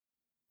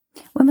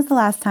When was the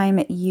last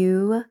time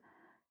you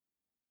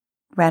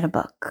read a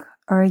book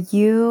or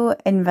you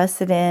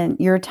invested in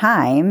your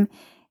time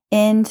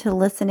into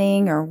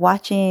listening or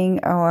watching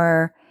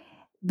or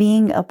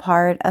being a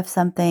part of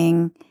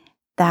something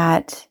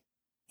that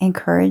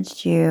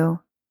encouraged you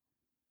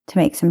to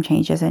make some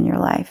changes in your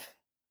life,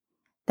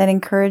 that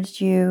encouraged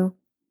you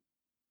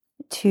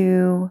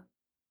to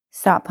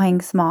stop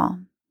playing small,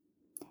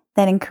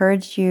 that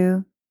encouraged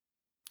you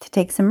to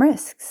take some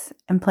risks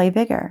and play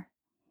bigger,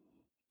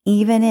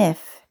 even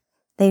if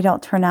they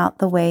don't turn out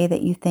the way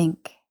that you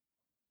think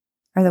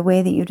or the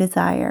way that you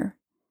desire?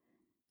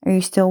 Are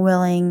you still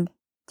willing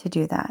to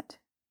do that?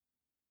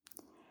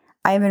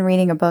 I've been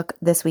reading a book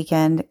this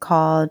weekend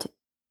called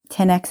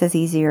 10x is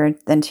Easier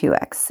Than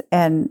 2x.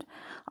 And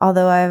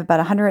although I have about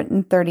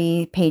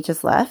 130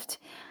 pages left,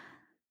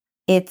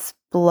 it's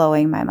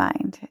blowing my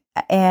mind.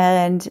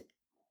 And,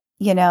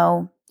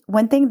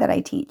 one thing that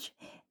I teach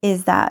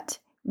is that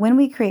when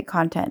we create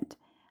content,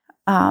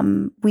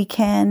 we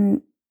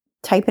can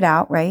type it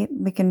out, right?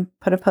 We can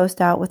put a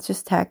post out with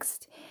just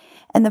text.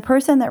 And the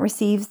person that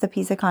receives the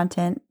piece of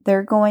content,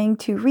 they're going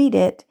to read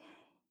it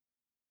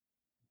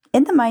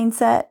in the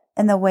mindset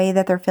and the way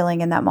that they're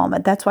feeling in that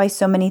moment. That's why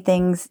so many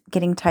things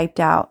getting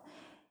typed out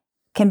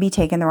can be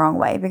taken the wrong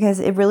way, because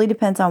it really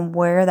depends on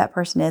where that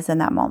person is in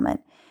that moment,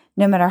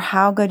 no matter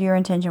how good your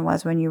intention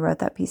was when you wrote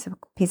that piece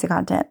of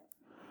content.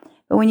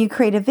 But when you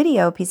create a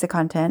video piece of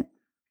content,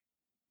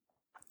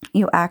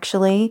 you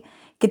actually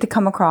get to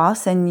come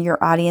across and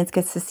your audience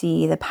gets to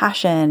see the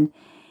passion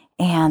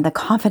and the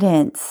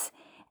confidence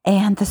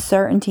and the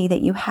certainty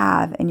that you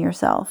have in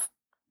yourself.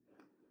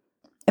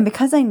 And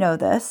because I know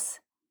this,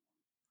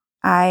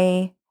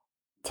 I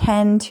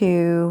tend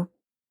to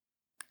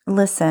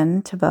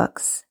listen to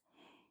books.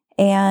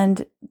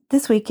 And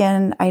this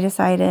weekend, I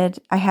decided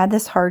I had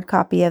this hard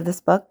copy of this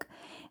book,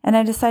 and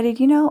I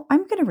decided,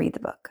 I'm going to read the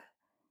book,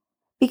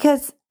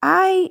 because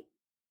I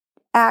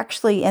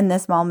actually in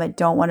this moment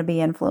don't want to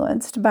be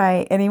influenced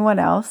by anyone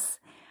else.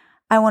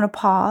 I want to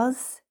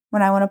pause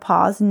when I want to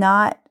pause,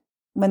 not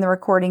when the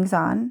recording's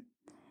on.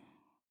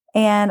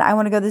 And I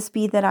want to go the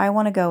speed that I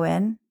want to go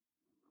in.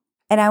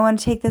 And I want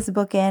to take this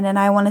book in, and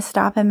I want to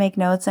stop and make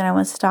notes, and I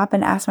want to stop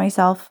and ask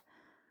myself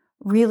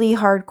really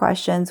hard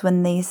questions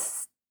when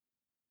these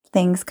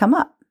things come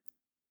up.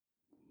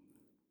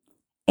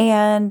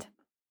 And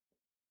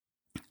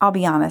I'll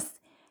be honest,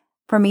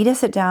 for me to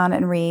sit down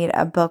and read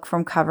a book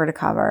from cover to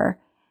cover,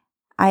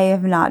 I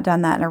have not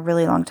done that in a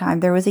really long time.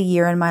 There was a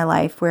year in my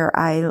life where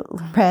I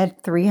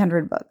read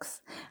 300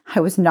 books. I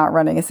was not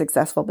running a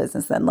successful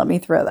business then. Let me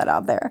throw that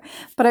out there.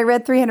 But I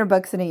read 300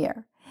 books in a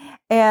year.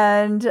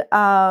 And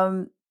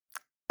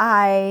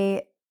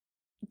I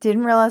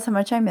didn't realize how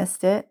much I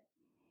missed it.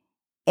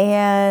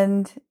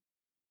 And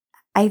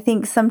I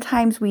think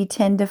sometimes we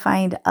tend to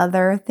find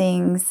other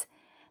things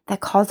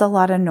that cause a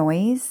lot of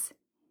noise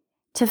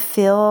to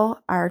fill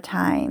our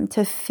time,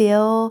 to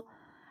fill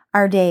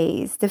our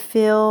days, to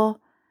fill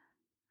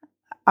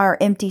our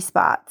empty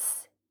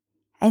spots.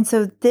 And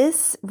so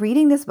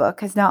reading this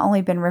book has not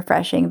only been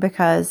refreshing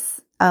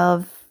because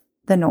of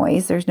the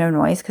noise, there's no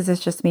noise because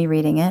it's just me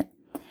reading it,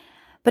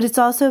 but it's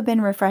also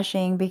been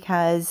refreshing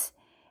because,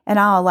 and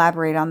I'll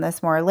elaborate on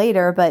this more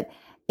later, but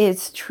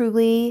it's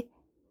truly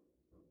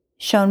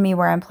shown me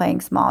where I'm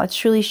playing small. It's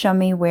truly shown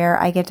me where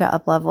I get to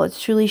up level.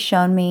 It's truly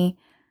shown me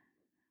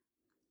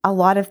a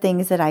lot of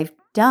things that I've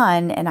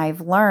done and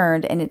I've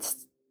learned, and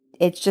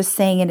it's just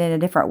saying it in a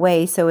different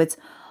way. So it's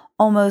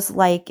almost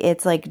like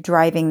it's like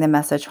driving the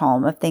message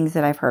home of things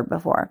that I've heard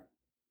before.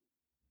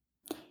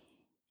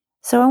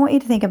 So I want you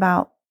to think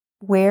about,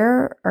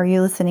 where are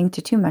you listening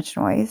to too much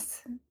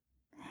noise?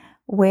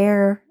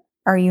 Where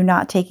are you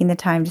not taking the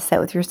time to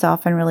sit with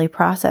yourself and really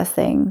process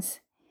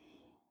things?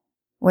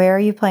 Where are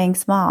you playing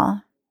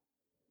small?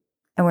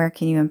 And where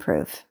can you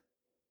improve?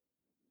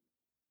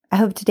 I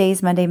hope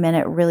today's Monday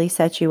Minute really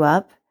sets you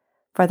up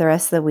for the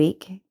rest of the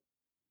week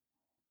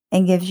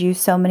and gives you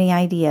so many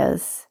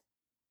ideas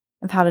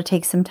of how to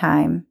take some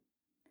time,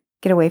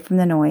 get away from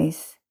the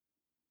noise,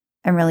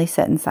 and really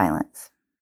sit in silence.